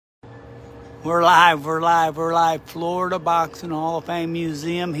We're live. Florida Boxing Hall of Fame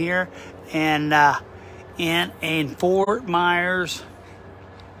Museum here, and in Fort Myers,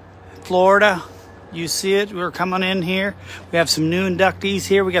 Florida. You see it. We're coming in here. We have some new inductees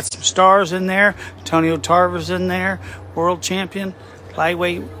here. We got some stars in there. Antonio Tarver's in there, world champion,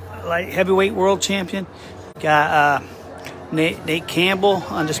 heavyweight world champion. Got Nate Campbell,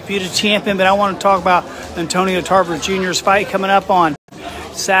 undisputed champion. But I want to talk about Antonio Tarver Jr.'s fight coming up on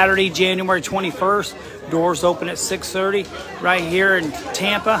Saturday, January 21st. Doors open at 6:30 right here in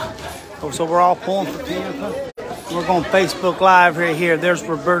Tampa. So we're all pulling for Tampa. We're going Facebook Live right here. There's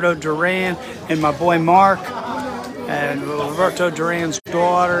Roberto Duran and my boy Mark. And Roberto Duran's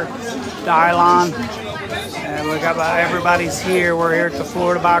daughter, Dylan. And we got everybody's here. We're here at the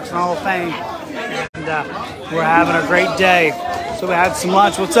Florida Boxing Hall of Fame. And we're having a great day. So we had some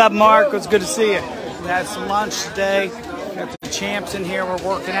lunch. What's up, Mark? It's good to see you. We had some lunch today. Got the champs in here. We're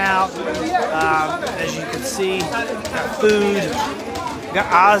working out. As you can see, got food.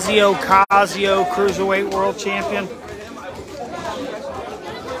 Got Ozzy Ocasio, Cruiserweight World Champion.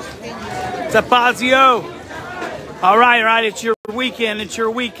 What's up, Ozzy? All right. It's your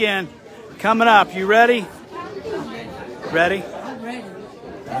weekend. Coming up. You ready? Ready? I'm ready.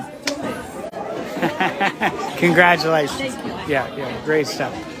 Congratulations. Thank you. Yeah. Great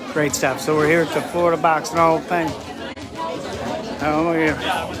stuff. So we're here at the Florida Boxing Hall of Fame. Oh,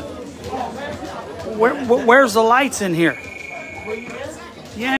 yeah. Where's the lights in here?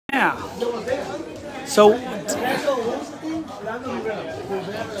 Yeah. So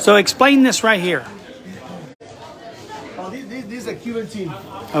explain this right here. This is a Cuban team.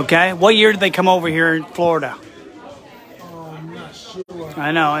 Okay. What year did they come over here in Florida? I'm not sure.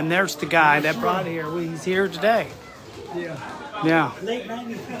 I know. And there's the guy that brought it here. He's here today. Yeah. Late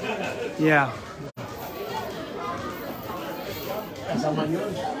 90s. Yeah. He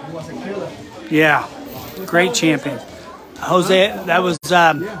was a killer. Yeah. Great champion. Jose, that was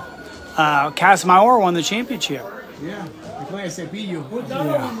Casamayor won the championship. Yeah. Cepillo. Won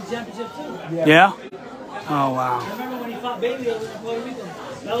the championship too. Yeah? Oh, wow. I remember when he fought Bailey in Puerto Rico.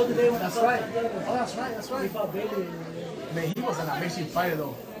 That was the day when That's I right. Oh, That's right. He fought Bailey. Man, he was an amazing fighter,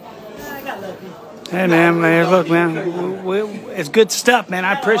 though. I got lucky. Hey, man, look, man. It's good stuff, man.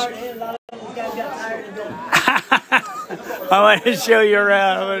 I appreciate it. Guys got tired of going. I want to show you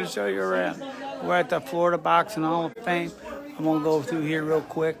around. We're at the Florida Boxing Hall of Fame. I'm going to go through here real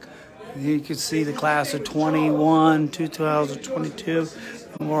quick. You can see the class of 21, 2022.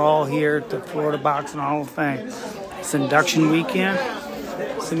 And we're all here at the Florida Boxing Hall of Fame. It's induction weekend.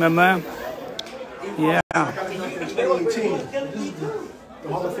 See my man? Yeah. The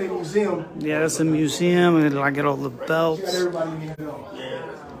Hall of Fame Museum. Yeah, that's a museum, and I get all the belts.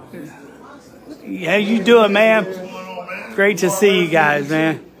 Yeah, you do it, man. Great to see you guys,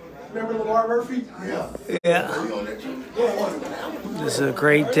 man. Remember Lamar Murphy? Yeah. This is a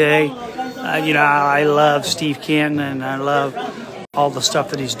great day. I love Steve Canton, and I love all the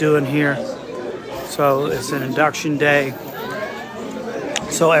stuff that he's doing here. So it's an induction day.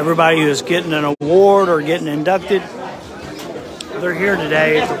 So everybody who's getting an award or getting inducted, they're here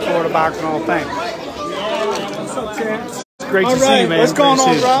today at the Florida Boxing Hall of Fame. What's up, Terrence? Great to see you, man. What's going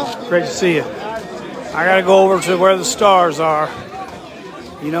on, bro? Great to see you. I got to go over to where the stars are.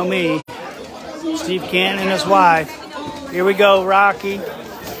 You know me. Steve Canton and his wife. Here we go, Rocky.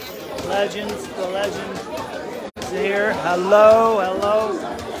 The legend is here. Hello.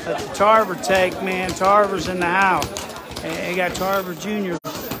 That's the Tarver take, man. Tarver's in the house. They got Tarver Jr.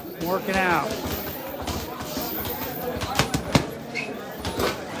 working out.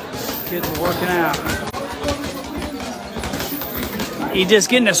 Kids are working out. You just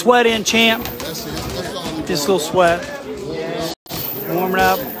getting a sweat in, champ? Just a little sweat. Warming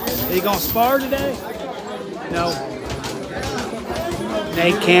up. Are you going to spar today? No.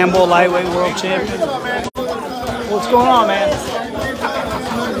 Nate Campbell, lightweight world champion. What's going on, man? It's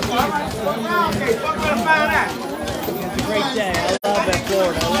a great day. I love that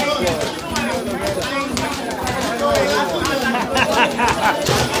Florida.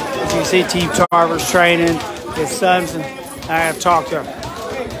 As you see, Team Tarver's training. His sons, and I have talked to him.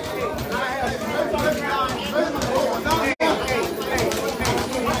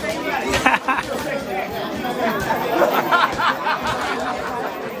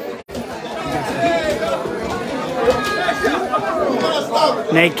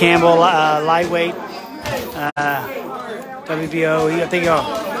 Nate Campbell, lightweight, WBO. I think,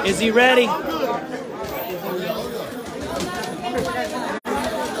 is he ready?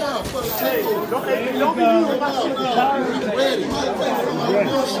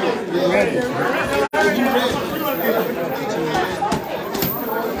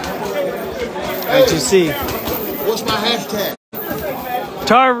 What you see? What's my hashtag?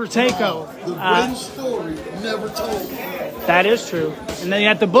 Tarver Takeover. The greatest story never told. That is true. And then you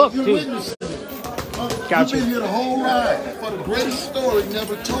got the book, You too. witnessed it. Gotcha. You've been here the whole ride for the greatest story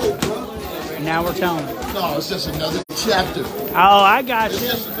never told, bro. Now we're telling you. No, it's just another chapter. Oh, I got It's you.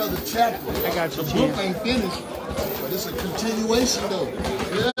 just another chapter. I got you, The Chief. book ain't finished, but it's a continuation, though.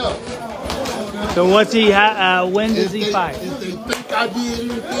 Yeah. So what's he? When does he fight? If they think I did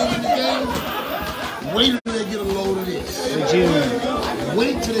anything in the game, wait till they get a load of this. In June.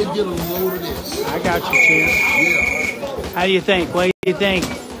 Wait till they get a load of this. I got you, Chief. Yeah. How do you think? What do you think?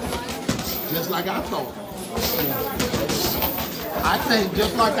 Just like I thought. I think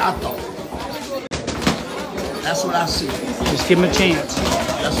just like I thought. That's what I see. Just give him a chance.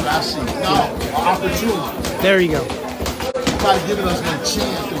 That's what I see. No, opportunity. There you go. Everybody giving us a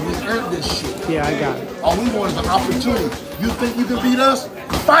chance and we earned this shit. Yeah, I got it. All we want is an opportunity. You think you can beat us?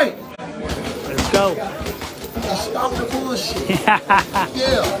 Fight. Let's go. And stop the bullshit.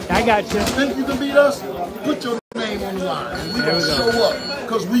 Yeah. I got you. You think you can beat us? Put your name on the line. And we're going to show up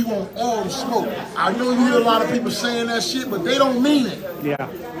because we want all the smoke. I know you hear a lot of people saying that shit, but they don't mean it. Yeah.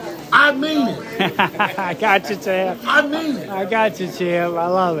 I mean it. I got you, Tim. I mean it. I got you, Tim. I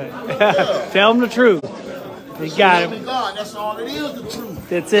love it. Tell them the truth. You got Tell me it. God, that's all it is, the truth.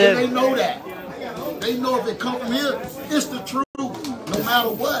 That's And it. they know that. They know if they come from here, it's the truth, no matter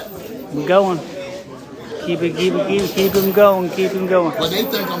what. We're going. Keep him going. Keep him going. But they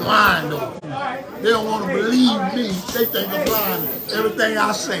think I'm lying, though. They don't want to believe me. They think I'm lying. Everything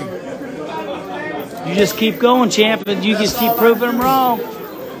I say. You just keep going, champ, and you just keep proving them wrong.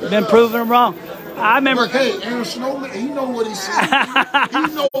 Been proving them wrong. I remember. Look, hey, Aaron Snowman, he know what he see. He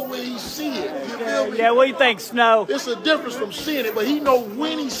know when he see it. You feel me? Yeah, what do you think, Snow? It's a difference from seeing it, but he know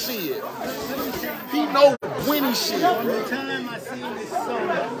when he see it. He know when he see it. The time I seen this son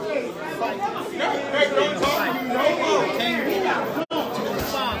fight, I came to the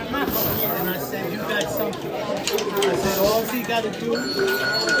father and I said, you got something. I said, all he got to do is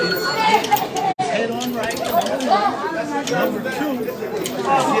get his head on right, number one. Number two,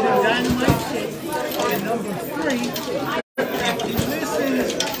 get a dynamite shape. And number three, if he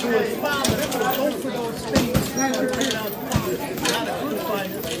listens to his father for both of those things, he's going to turn out not a good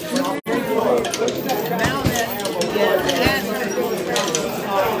fighter. And now that he has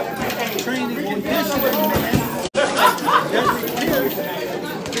asked training conditioning man, Jeffrey Pierce,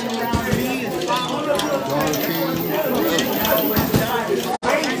 been around me and father.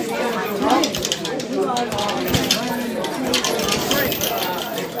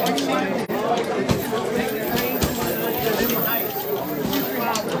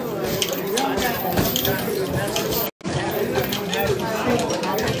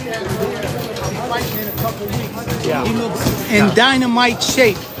 Yeah. He looks in dynamite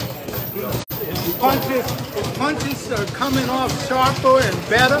shape. Punches are coming off sharper and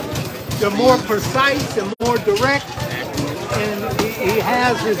better. They're more precise and more direct. And he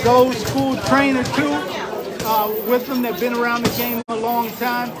has his old school trainer too with him that's been around the game a long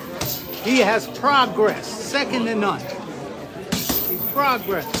time. He has progress, second to none. He's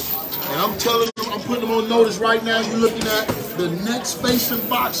progress. And I'm telling them, I'm putting them on notice right now. You're looking at the next face in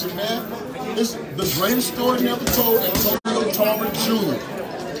boxing, man. It's the greatest story never told, Antonio Tarver Jr.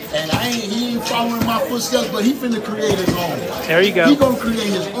 And he ain't following my footsteps, but he finna create his own. There you go. He gonna create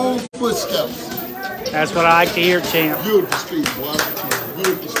his own footsteps. That's what I like to hear, champ. Beautiful speed, boy.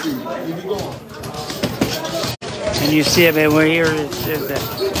 Beautiful speed. Keep it going. And you see it, man. We're here. This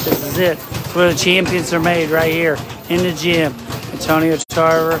is it. It's where the champions are made, right here in the gym. Antonio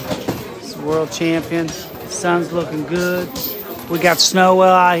Tarver is world champion. Sun's looking good. We got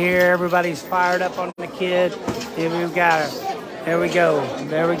Snowwell out here. Everybody's fired up on the kid. Here we've got her. There we go.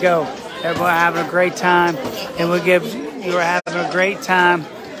 There we go. Everyone having a great time. And you're having a great time.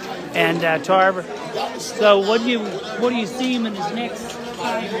 And Tarver. So what do you see him in his next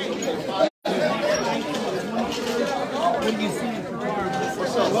fight? What do you see him for Tarver?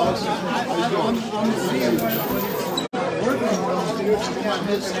 I'm seeing what working on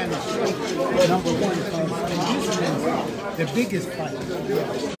number one, the biggest fight.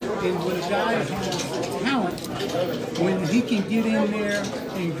 And when a guy has talent, when he can get in there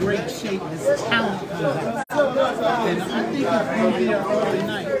in great shape, his talent comes out. And I think it's going to be an early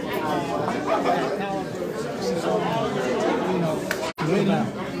night. That caliber, winning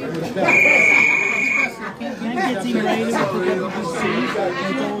with that. That gets him ready with the WBC.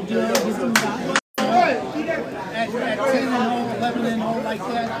 At 10 and 0, 11 and 0 like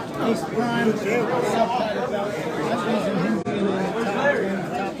that, his prime is subtitle belt. That's reason him being in the top 10,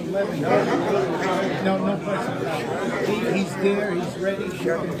 top 11. No question about it. He's there. He's ready.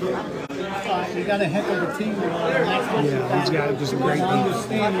 We got a heck of a team. Yeah, he's got just a great team.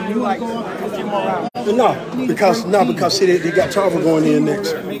 Understand when you go up a few more rounds. Because see, they got Tarver going in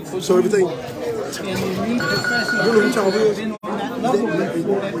next. So everything. And you need professionals You know who Tarver is? been on that level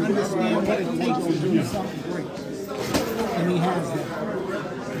before that understand what it takes to do something great. And he has that.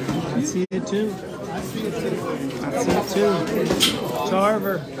 I see it too. I see it too. I see it too.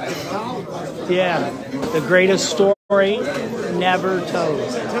 Tarver. Yeah, the greatest story never told.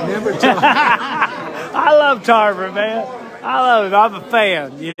 Never told. I love Tarver, man. I love him. I'm a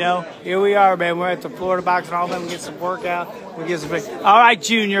fan, you know. Here we are, man. We're at the Florida Boxing Hall. We get some workout. We get some big. All right,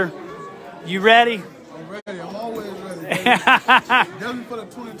 Junior. You ready? I'm ready. I'm always ready. Definitely for the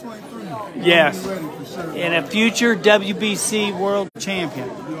 2023. Yes. I'm ready for sure. And a future WBC world champion.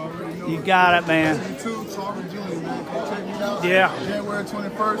 You got it, man. 22, Tarver Jr., man. Come check me out. Yeah. January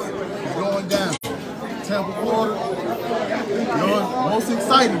 21st, it's going down. Tampa, Florida. You know, most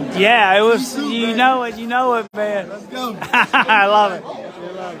exciting. Yeah, it was. Me too, You man. know it. You know it, man. Let's go. I love it.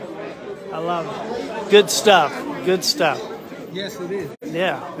 I love it. Good stuff. Good stuff. Yes, it is.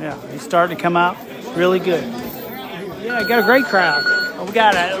 Yeah. He's starting to come out really good. Yeah, got a great crowd. We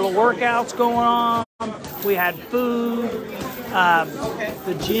got little workouts going on. We had food.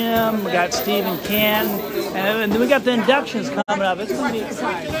 The gym. We got Stephen Canton, and then we got the inductions coming up. It's going to be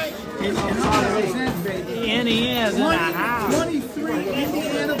exciting. In the end, in the house. 23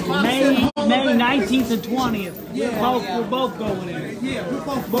 Indiana May Boxing Hall of Fame. 19th and 20th. We're both going in. Yeah, we're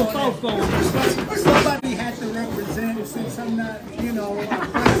both going in. Somebody had to represent, since I'm not, the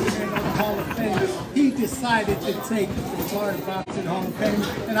president of the Hall of Fame. He decided to take the Florida Boxing Hall of Fame,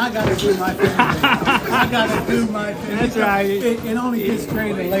 and I got to do my thing. I got to do my thing. That's right. It only gets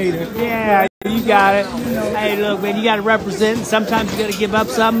greater later. Yeah, you got it. Hey, look, man, you got to represent. And sometimes you got to give up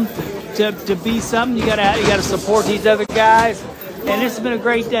something to be something. You got to support these other guys. And this has been a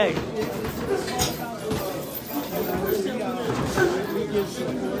great day.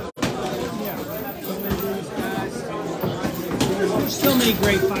 There's so many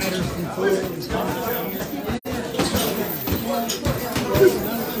great fighters from Florida.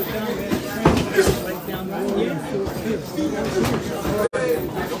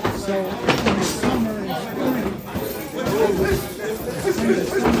 So in the summer and spring,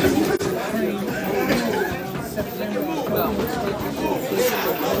 September,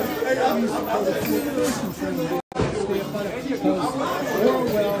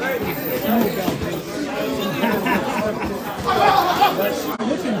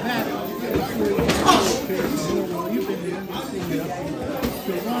 looking back, you've been there, you've seen it.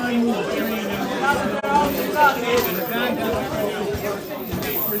 The run, the training, and the guy got up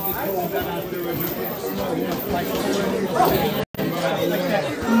physical, got out there and like that.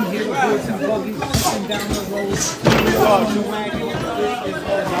 You hear the horse and buggies pushing down the road, the wagon.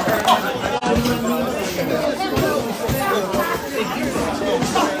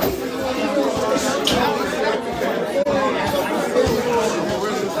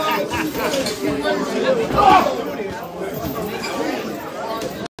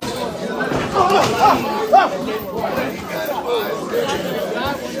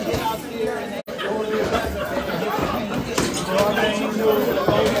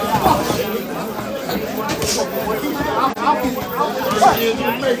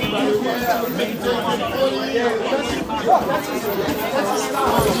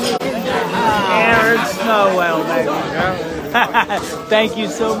 Aaron Snowell, baby. Thank you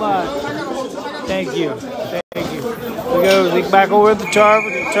so much. Thank you. We go back over to the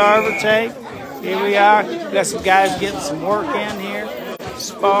Tarver tape. Here we are. We got some guys getting some work in here,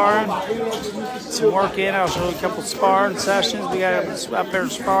 sparring. Some work in. I'll show you a couple sparring sessions. We got up there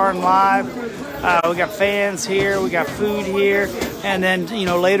sparring live. We got fans here. We got food here. And then,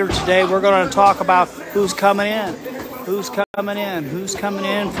 later today, we're going to talk about who's coming in. Who's coming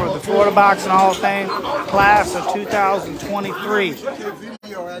in for the Florida Boxing Hall of Fame class of 2023.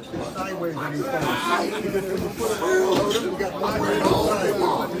 Video actually sideways on these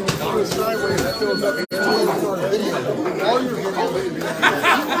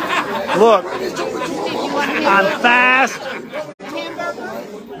Look, I'm fast,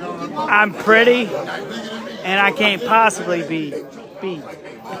 I'm pretty, and I can't possibly be beat.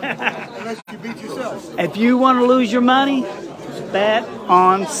 Unless you beat yourself. If you want to lose your money, bet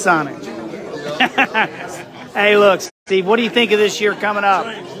on Sonny. Hey, look, Steve, what do you think of this year coming up?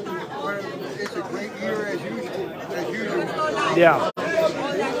 It's a great year as usual. Yeah.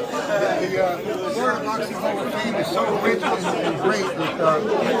 The Florida Boxing Hall of Fame is so rich and great with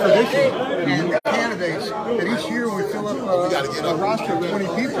tradition and candidates that each year we fill up a roster of 20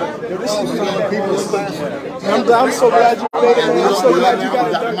 people. This is some of the people in class. I'm so glad you made it, man. I'm so glad you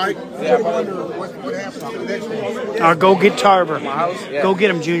got it. Yeah, wonder what happens next week. Or go get Tarver. Go get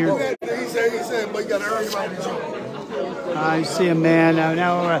him, Junior. He said, but you got to earn him. You see him, man.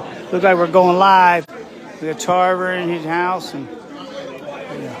 Now look like we're going live. We got Tarver in his house, and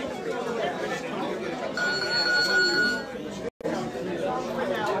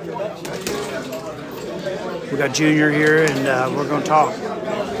we got Junior here, and we're going to talk.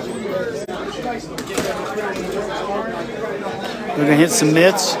 We're going to hit some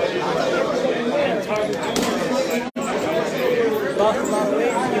mitts.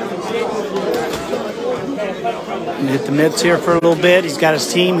 Hit the mitts here for a little bit. He's got his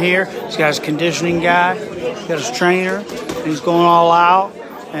team here. He's got his conditioning guy. He's got his trainer. And he's going all out.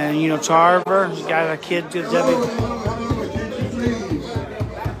 And, you know, Tarver, he's got a kid to W.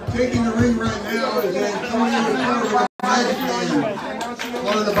 Taking the ring right now is Antonio Tarver.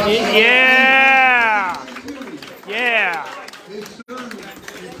 Yeah! Yeah! His son,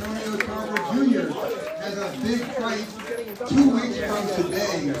 Antonio Tarver Jr., has a big fight 2 weeks from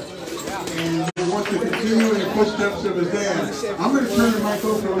today. And he wants to continue in the footsteps of his dad. I'm going to turn the mic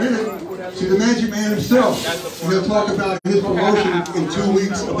over for a minute to the Magic Man himself. And he'll talk about his promotion in 2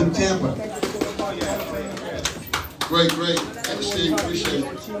 weeks up in Tampa. Great. Thanks, Steve. Appreciate it. I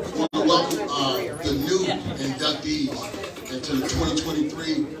want to welcome the new inductees into the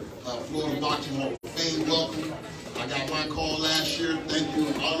 2023 Florida Boxing Hall of Fame. Welcome. I got my call last year. Thank you.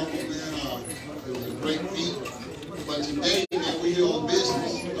 Honorable, man. It was a great feat. But today, man, we're here on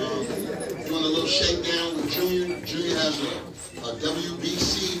business. Doing a little shakedown with Junior. Junior has a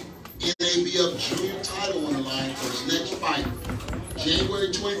WBC NABF Junior title on the line for his next fight. January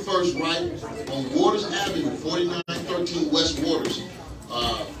 21st, right on Waters Avenue, 4913 West Waters.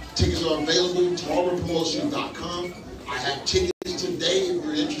 Tickets are available, TarverPromotion.com. I have tickets today if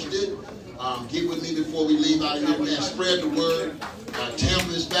you're interested. Get with me before we leave out of here, man. Spread the word.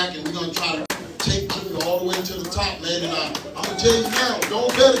 Tampa is back, and we're going to try to take Junior all the way to the top, man. And I'm going to tell you now,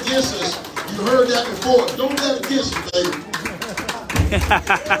 don't bet against us. You heard that before. Don't bet against us, baby.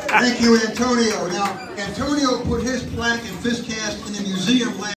 Thank you, Antonio. Now, Antonio put his plaque and fist cast in the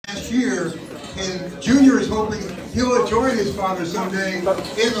museum last year, and Junior is hoping he'll join his father someday in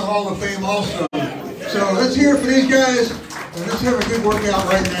the Hall of Fame also. So let's hear it for these guys, and let's have a good workout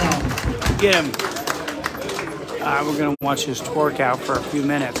right now. Get him. We're going to watch this workout for a few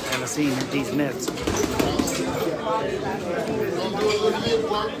minutes. I haven't seen these mitts. We're going to do a little mid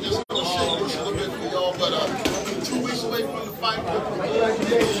work, just going to shake this a little bit for y'all, but 2 weeks away from the fight, we're going to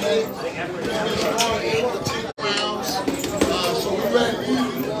do a shake. We're going to start 8 to 10 rounds, so we're ready.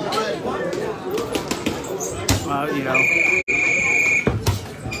 You know,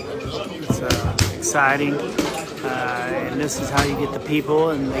 it's exciting, and this is how you get the people,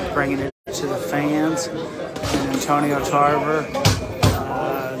 and they bringing it to the fans. And Antonio Tarver,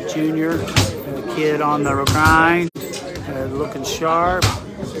 Jr., the kid on the grind, looking sharp,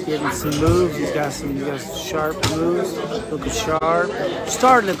 getting some moves. He's got some sharp moves, looking sharp.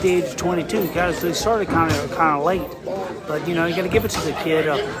 Started at the age of 22. He started kind of late, but you know you got to give it to the kid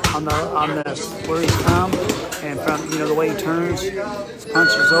on the where he's come. And from the way he turns, his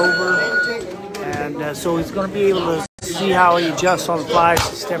punches over, and so he's going to be able to see how he adjusts on the fly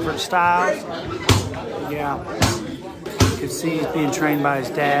to different styles. Yeah, you can see he's being trained by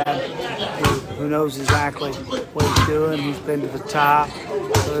his dad, who knows exactly what he's doing. He's been to the top,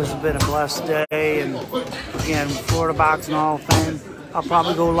 so this has been a blessed day. And again, Florida Boxing Hall of Fame. I'll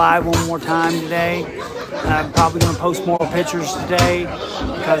probably go live one more time today. I'm probably going to post more pictures today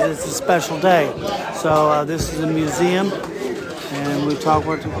because it's a special day. So this is a museum, and we talk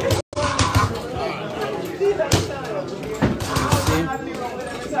about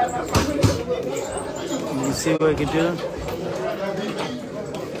you see what we can do.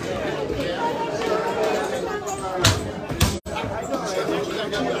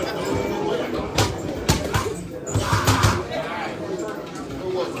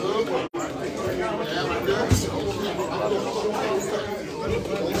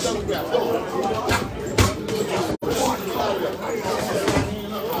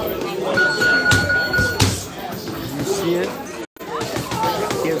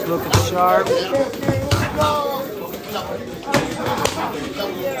 Looking sharp.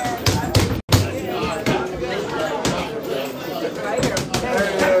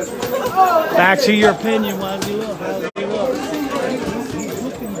 Back to your opinion, how does he look?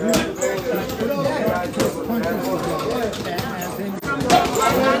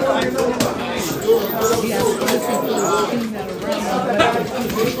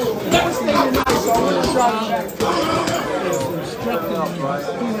 instructing them,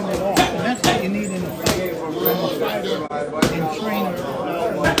 pulling it off. And that's what you need in a fight, from a fighter and trainer. A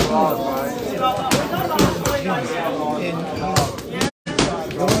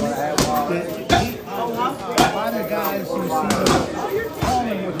lot of guys you see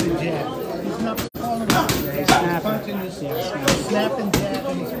calling with the jab. He's not calling with the jab. He's punching his snapping jab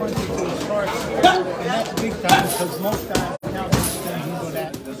and he's punching to his heart. And that's big time because most guys now understand he's with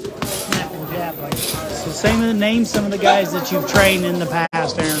that snapping jab like that. So name some of the guys that you've trained in the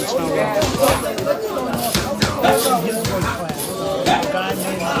past, Aaron Snowball. Let's start off from his weight class. A guy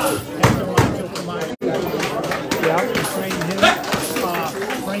named Hector Macho Camacho. Yeah. Trained him.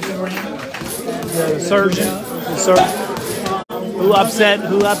 Frankie Ram. The surgeon. Who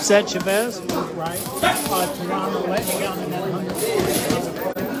upset Chavez? Right. Toronto let down in that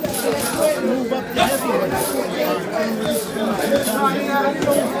 100. Move up the heavyweight.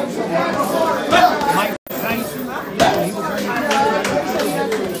 Mike Tyson. He was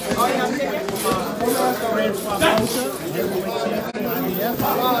Fred Barbosa, heavyweight champion, IBF.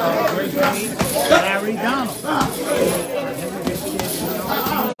 Great Dane, Larry Donald. Heavyweight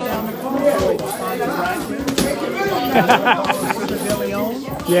champion. Down the corner.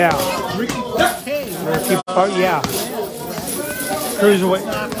 Yeah. Ricky Parquet. Yeah. Cruiserweight.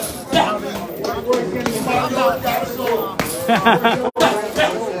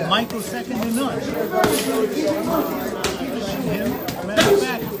 Michael second to none. Matter of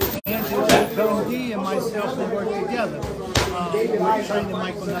fact, Angelo Dundee and myself we worked together. We were training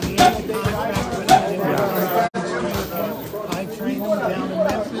Michael none. He had the contract with him. I trained him down in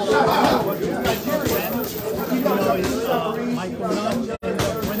Memphis. Michael Nunn.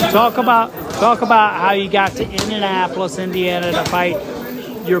 Talk about how you got to Indianapolis, Indiana to fight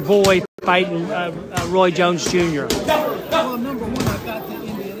your boy fighting Roy Jones Jr. Well, number one, I got to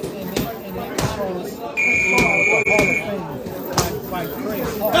Indianapolis, the Hall of Fame by Craig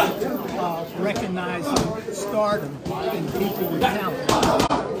Hall, recognizing stardom and people with talent.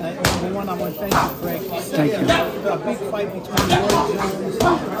 Number one, I want to thank you, Craig. Thank you. A big fight between Roy Jones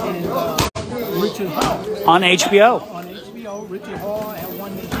and Richard Hall. On HBO. On HBO, Richard Hall had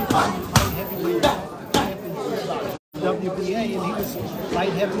won the light heavyweight championship, WBA, and he was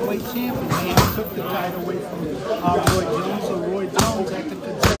light heavyweight champion. And he took the title away from Roy Jones. So Roy Jones at the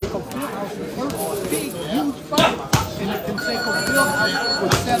Conseco Fieldhouse, the first big, huge fight in the Conseco Fieldhouse,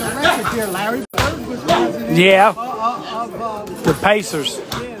 would set a record there. Larry Bird was president of the Pacers.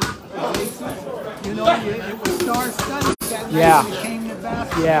 Yeah, you know, it was star-studded that night Yeah. when it came to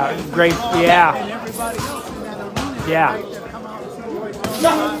basketball. Yeah, great. And everybody else in that arena. Yeah. Come out and see Roy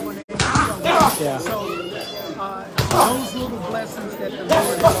Jones when they Yeah. So those little blessings that the Lord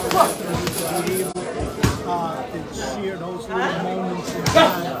has allowed us to be able to share those little moments in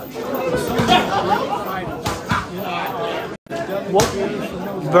time with so many great fighters.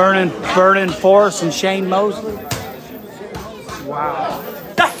 Vernon Forrest and Shane Mosley. Wow.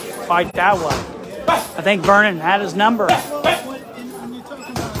 Fight that one. I think Vernon had his number. When you're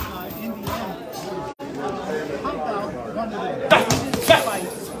talking about Indiana, how about one of the greatest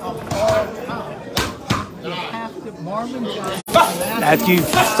fights of all time? You have to Marvin Johnson. Matthew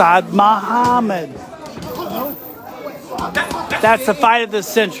Saad Muhammad. That's the fight of the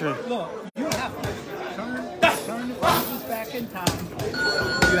century. Look, you have to turn the pages back in time.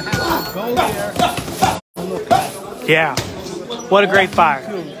 You have to go there and look at it. Yeah. What a great fight.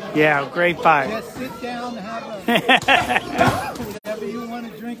 Yeah, great fight. Just sit down and have whatever you want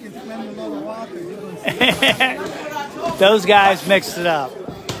to drink and swim a little water. You're going to see Those guys mixed it up.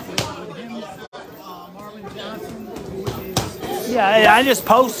 with him, Marvin Johnson, who is Yeah, I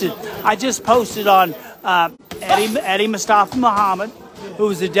just posted on Eddie Mustafa Muhammad, who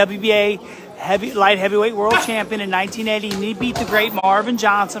was the WBA light heavyweight world champion in 1980. And he beat the great Marvin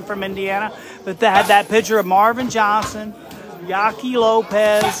Johnson from Indiana. But they had that picture of Marvin Johnson, Yaki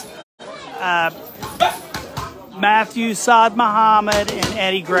Lopez, Matthew Saad Muhammad, and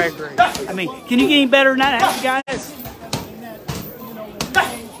Eddie Gregory. I mean, can you get any better than that, guys?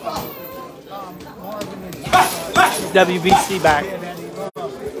 WBC back.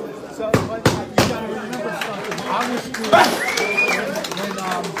 So, but you got to remember something. I was doing when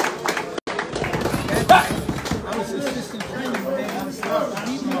I was assistant training when they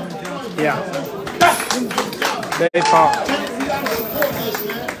beat Marvin Johnson. Yeah. Very far.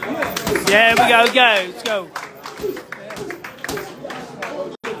 Yeah, we go. Let's go.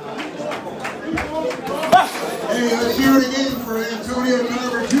 Hey, let's hear it again for Antonio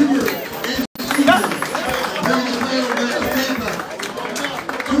Tarver Jr. and Sr. Bringing the man back to Tampa.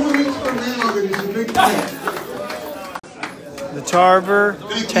 2 weeks from now, it is a big fight. The Tarver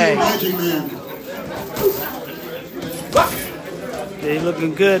Thank you, tank. Magic Man. They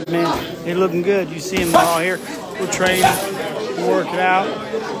looking good, man. They looking good. You see them all here. We're training, we're working out.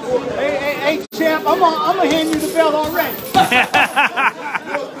 Hey, champ, I'm gonna hand you the belt already.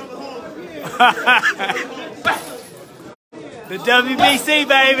 The WBC,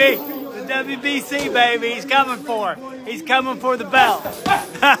 baby. The WBC, baby. He's coming for it. He's coming for the belt.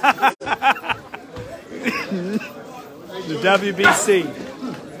 The WBC.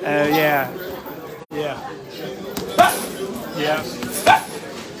 Yeah.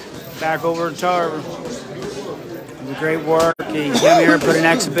 Back over to Tarver. Great work. He came here and put an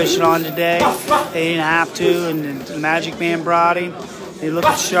exhibition on today. They didn't have to, and the Magic Man brought him. He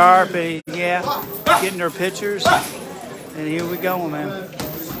looking sharp, and getting their pictures. And here we go, man.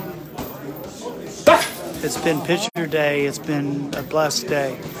 It's been picture day. It's been a blessed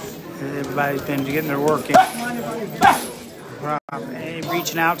day. Everybody's been getting their work in. And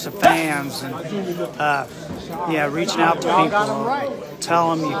reaching out to fans and reaching out to people,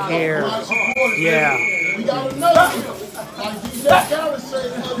 tell them you care. Yeah. We got another one. Like gotta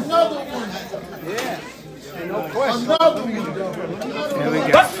say another one. Yeah. And no question. Another one. There we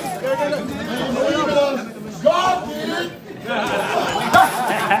go. God did it.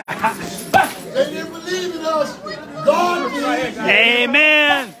 They didn't believe in us. God did it.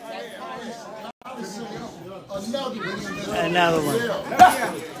 Amen. Another one.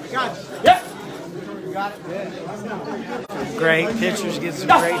 Great pictures, get some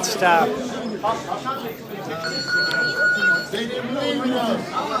great stuff. They didn't believe in us.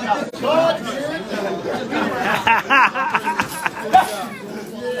 God did it.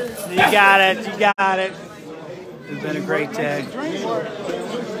 You got it. You got it. It's been a great day.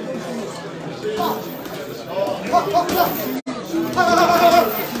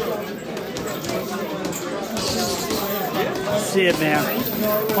 See it, man.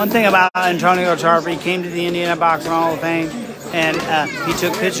 One thing about Antonio Tarver, he came to the Indiana Boxing Hall of Fame, and he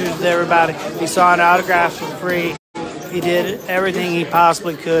took pictures with everybody. He signed autographs for free. He did everything he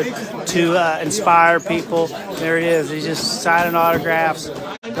possibly could to inspire people. There it is. He's just signing autographs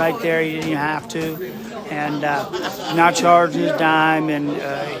right there. He didn't even have to. And not charging a dime. And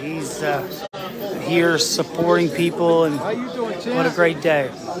he's here supporting people. And what a great day.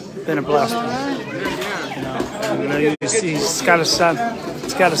 Been a blessing. You know, he's got a son.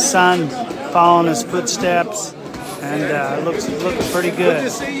 He's got a son following his footsteps. And looking pretty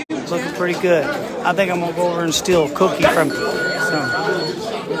good. Looking pretty good. I think I'm gonna go over and steal a cookie from him.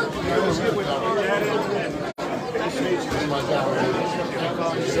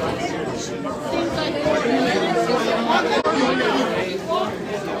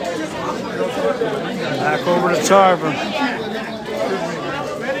 Back over to Tarver.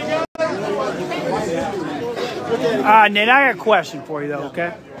 All right, Nate, I got a question for you though,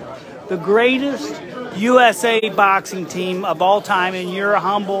 okay? The greatest USA boxing team of all time, in your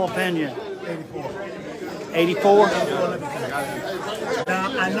humble opinion? 84?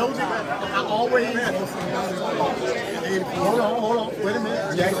 Now, I know that I always... Hold on. Wait a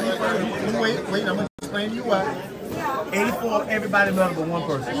minute. Wait, I'm going to explain to you why. 84, everybody loved but one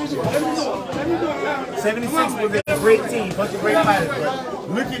person. 76 was a great team, bunch of great fighters, but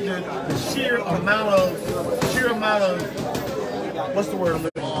look at the sheer amount of, what's the word I'm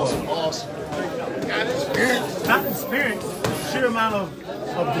looking for? Awesome. Not experience, sheer amount of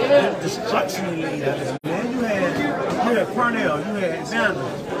destruction in the man. You had Parnell, you had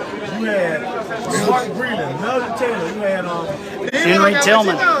Sanders, you had Mark Breland, Melvin Taylor, you had Henry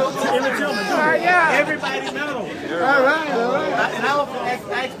Tillman. Everybody knows. All right. And I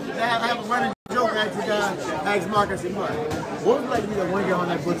have a running joke. I asked Mark, I said, Mark, what would it like to be that one guy on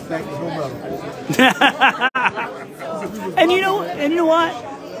that Butch back his whole brother? And you know what?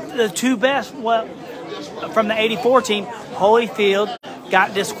 The two best, from the 84 team, Holyfield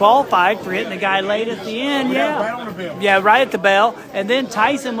got disqualified for hitting the guy late at the end. Right on the bell. Yeah, right at the bell. And then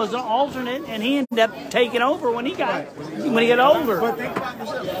Tyson was an alternate, and he ended up taking over when he got older. But think about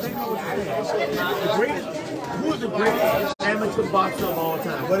yourself. Who is the greatest amateur boxer of all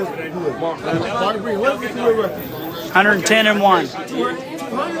time? What is it? Who is Mark Breland? What is the record? 110 and 1.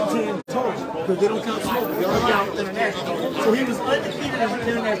 210 total, because they don't count smoke. They only count international. So he was undefeated in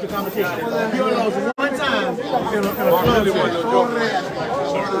international competition. He only lost one time in a club series.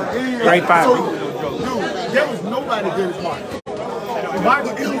 Great fight. So, dude, there was nobody good as Mark.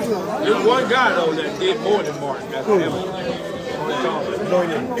 There's one guy though that did more than Mark. That's him.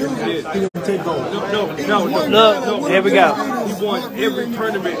 He didn't take gold. No. Look, here we go. He won every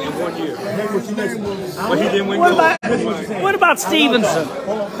tournament in 1 year. But he didn't win What gold. about, what about Stevenson? He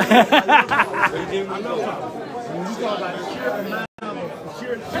didn't win gold.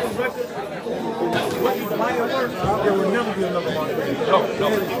 There will never be another Mark Breland.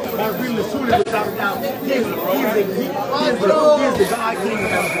 Mark Green is truly without a doubt. He is the God King of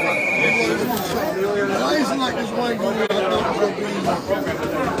Venezuela. Why is it like this one guy that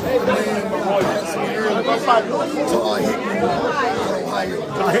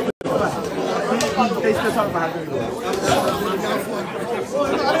They still talk about it.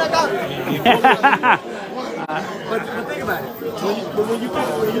 But think about it.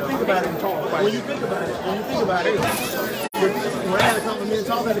 When you think about it, when I had a conversation,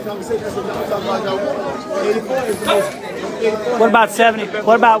 talk about the conversation, that's what I'm talking about. 84 is the most. 84 What about 70?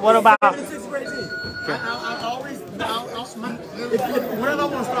 What about? 76 great team. I always, whenever I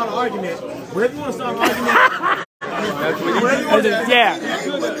want to start an argument, Yeah,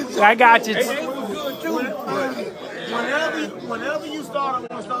 I got you. Whenever you want to start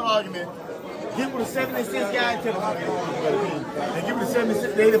an argument, give with a 76 guy and tell him and give with a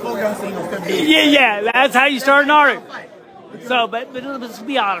 76, the 84 guy saying no 78. Yeah, that's how you start an argument. So, but let's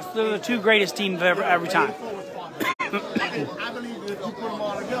be honest, they're the two greatest teams every time. I believe that if you put them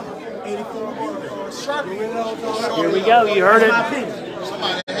all together, 84 will be there. Here we go. You heard it. That's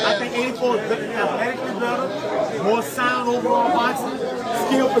my opinion. I think 84 is athletically better, more sound overall boxing,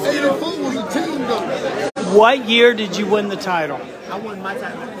 skill for skill. 84 was a team though. What year did you win the title? I won my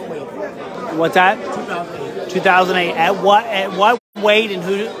title at 08. What's that? 2008. 2008. At what weight and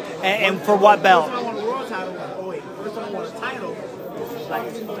who and for what belt? First time I won a world title was 08. First time I won a title was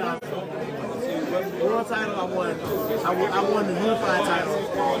like 2000. World title I won the unified title,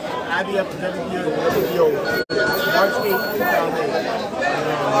 IBF, WBO, March 8,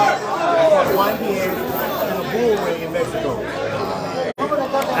 2008. One here in the bull ring in Mexico.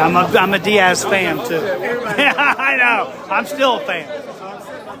 I'm a Diaz fan too. I know. I'm still a fan.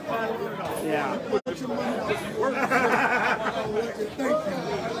 Yeah.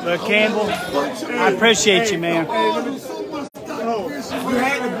 But Campbell, I appreciate you, man.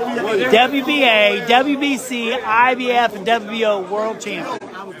 WBA, WBC, IBF, and WBO world champion.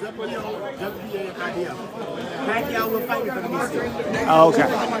 I was WBO, WBA, and IBF. Pacquiao will fight me for the BC. Oh, okay.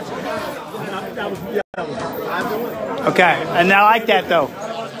 Okay, and I like that though.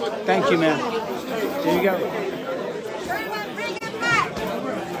 Thank you, man. There you go.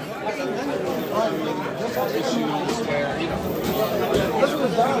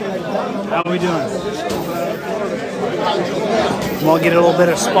 How are we doing? I'm gonna get a little bit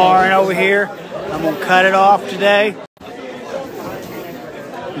of sparring over here. I'm gonna cut it off today.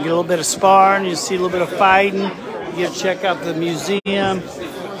 Get a little bit of sparring. You see a little bit of fighting. You get to check out the museum.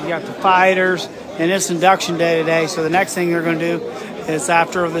 You got the fighters, and it's induction day today. So the next thing they're gonna do is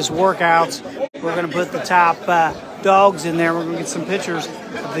after this workouts, we're gonna put the top dogs in there. We're gonna get some pictures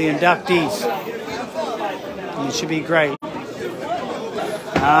of the inductees. And it should be great.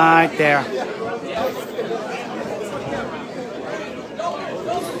 Right there.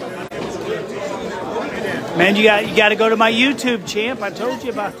 Man, you got to go to my YouTube, champ. I told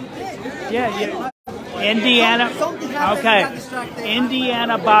you about. Yeah. Indiana. Okay.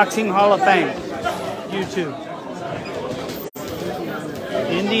 Indiana Boxing Hall of Fame. YouTube.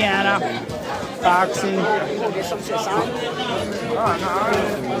 Indiana Boxing.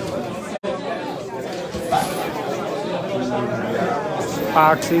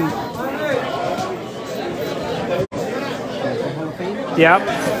 Boxing. Yep,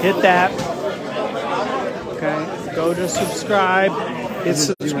 hit that. Okay, go to subscribe.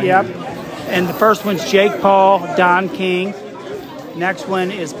 Yep. And the first one's Jake Paul, Don King. Next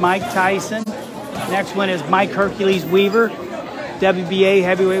one is Mike Tyson. Next one is Mike Hercules Weaver, WBA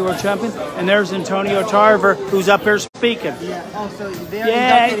heavyweight world champion. And there's Antonio Tarver, who's up here speaking.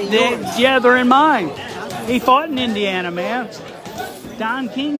 They're in mine. He fought in Indiana, man. Don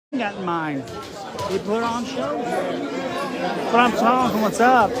King got in mine. He put on shows. But I'm talking, what's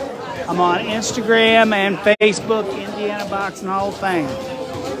up? I'm on Instagram and Facebook, Indiana Boxing Hall of Fame.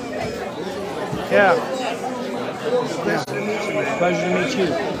 Yeah. Pleasure to meet you.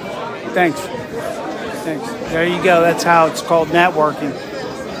 Thanks. There you go. That's how it's called networking.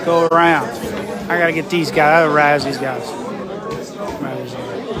 Go around. I gotta get these guys. I gotta razz these guys.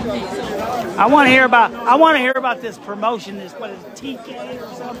 I want to hear about this promotion. This, what is it, TK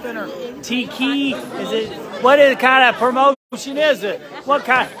or something, or TK? Is it? What is kind of promotion is it? What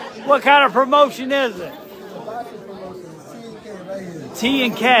kind of promotion is it? T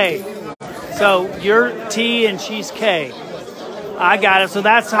and K. So you're T and she's K. I got it. So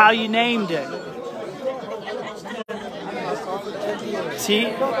that's how you named it.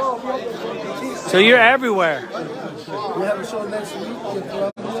 T. So you're everywhere. We have a show next week in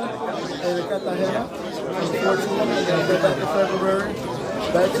Colombia in Cartagena. Unfortunately, we're going to go back in February,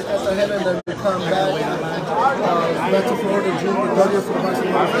 back to Cartagena, and then we come back Back to Florida, June 30th for the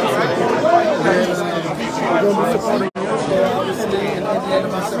Boxing Hall of Fame. And we're going to be supporting you. So obviously, in Indiana,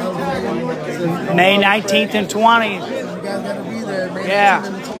 myself, May 19th and 20th. you guys got to be there. May 19th Yeah.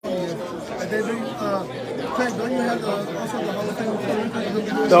 and 20th. And then, Craig, don't you have also the Hall of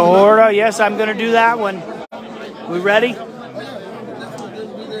Fame? The Horda, yes, I'm going to do that one. We ready?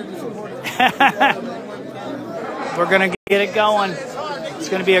 We're going to get it going. It's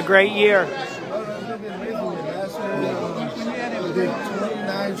going to be a great year.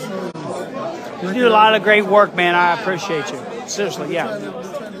 You do a lot of great work, man. I appreciate you. Seriously, yeah.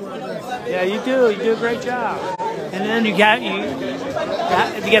 Yeah, you do. You do a great job. And then you got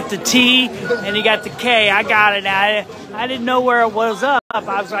the T and you got the K. I got it. I didn't know where it was up.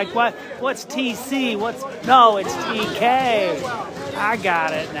 I was like, what? What's TC? No, it's TK. I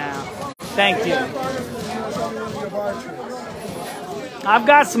got it now. Thank you. I've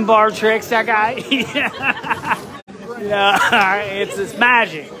got some bar tricks. I got. Yeah, it's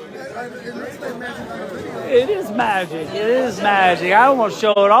magic. It is magic. It is magic. I don't want to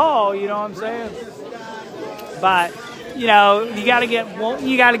show it all. You know what I'm saying? But you know, you got to get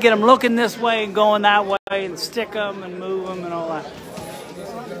them looking this way and going that way, and stick them and move them and all that.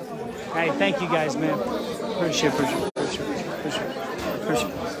 Hey, thank you guys, man. Appreciate it.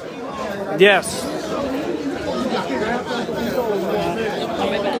 Yes.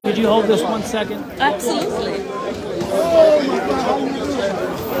 Could you hold this 1 second? Absolutely.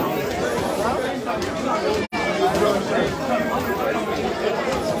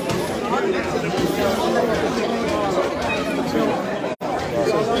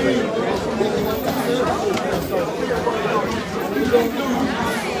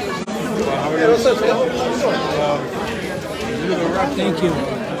 Thank you.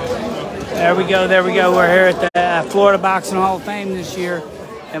 There we go. There we go. We're here at the Florida Boxing Hall of Fame this year,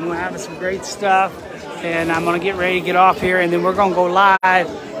 and we're having some great stuff. And I'm going to get ready to get off here, and then we're going to go live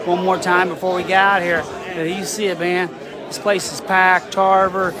one more time before we get out here. You see it, man. This place is packed.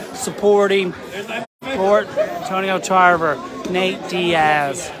 Tarver supporting Antonio Tarver, Nate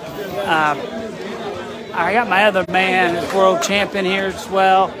Diaz. I got my other man, world champion, here as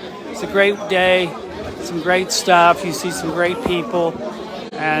well. It's a great day. Some great stuff. You see some great people.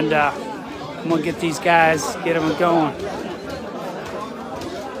 And I'm going to get these guys, get them going.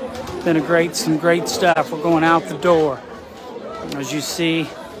 Been some great stuff. We're going out the door. As you see,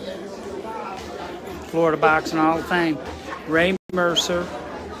 Florida Boxing Hall of Fame. Ray Mercer,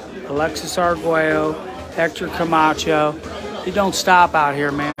 Alexis Arguello, Hector Camacho. They don't stop out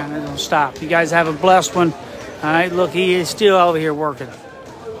here, man. They don't stop. You guys have a blessed one. All right, look, he is still over here working.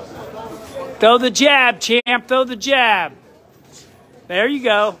 Throw the jab, champ. Throw the jab. There you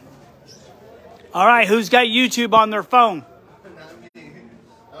go. All right, who's got YouTube on their phone?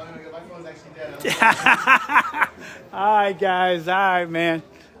 All right, guys. All right, man.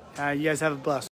 You guys have a blessed.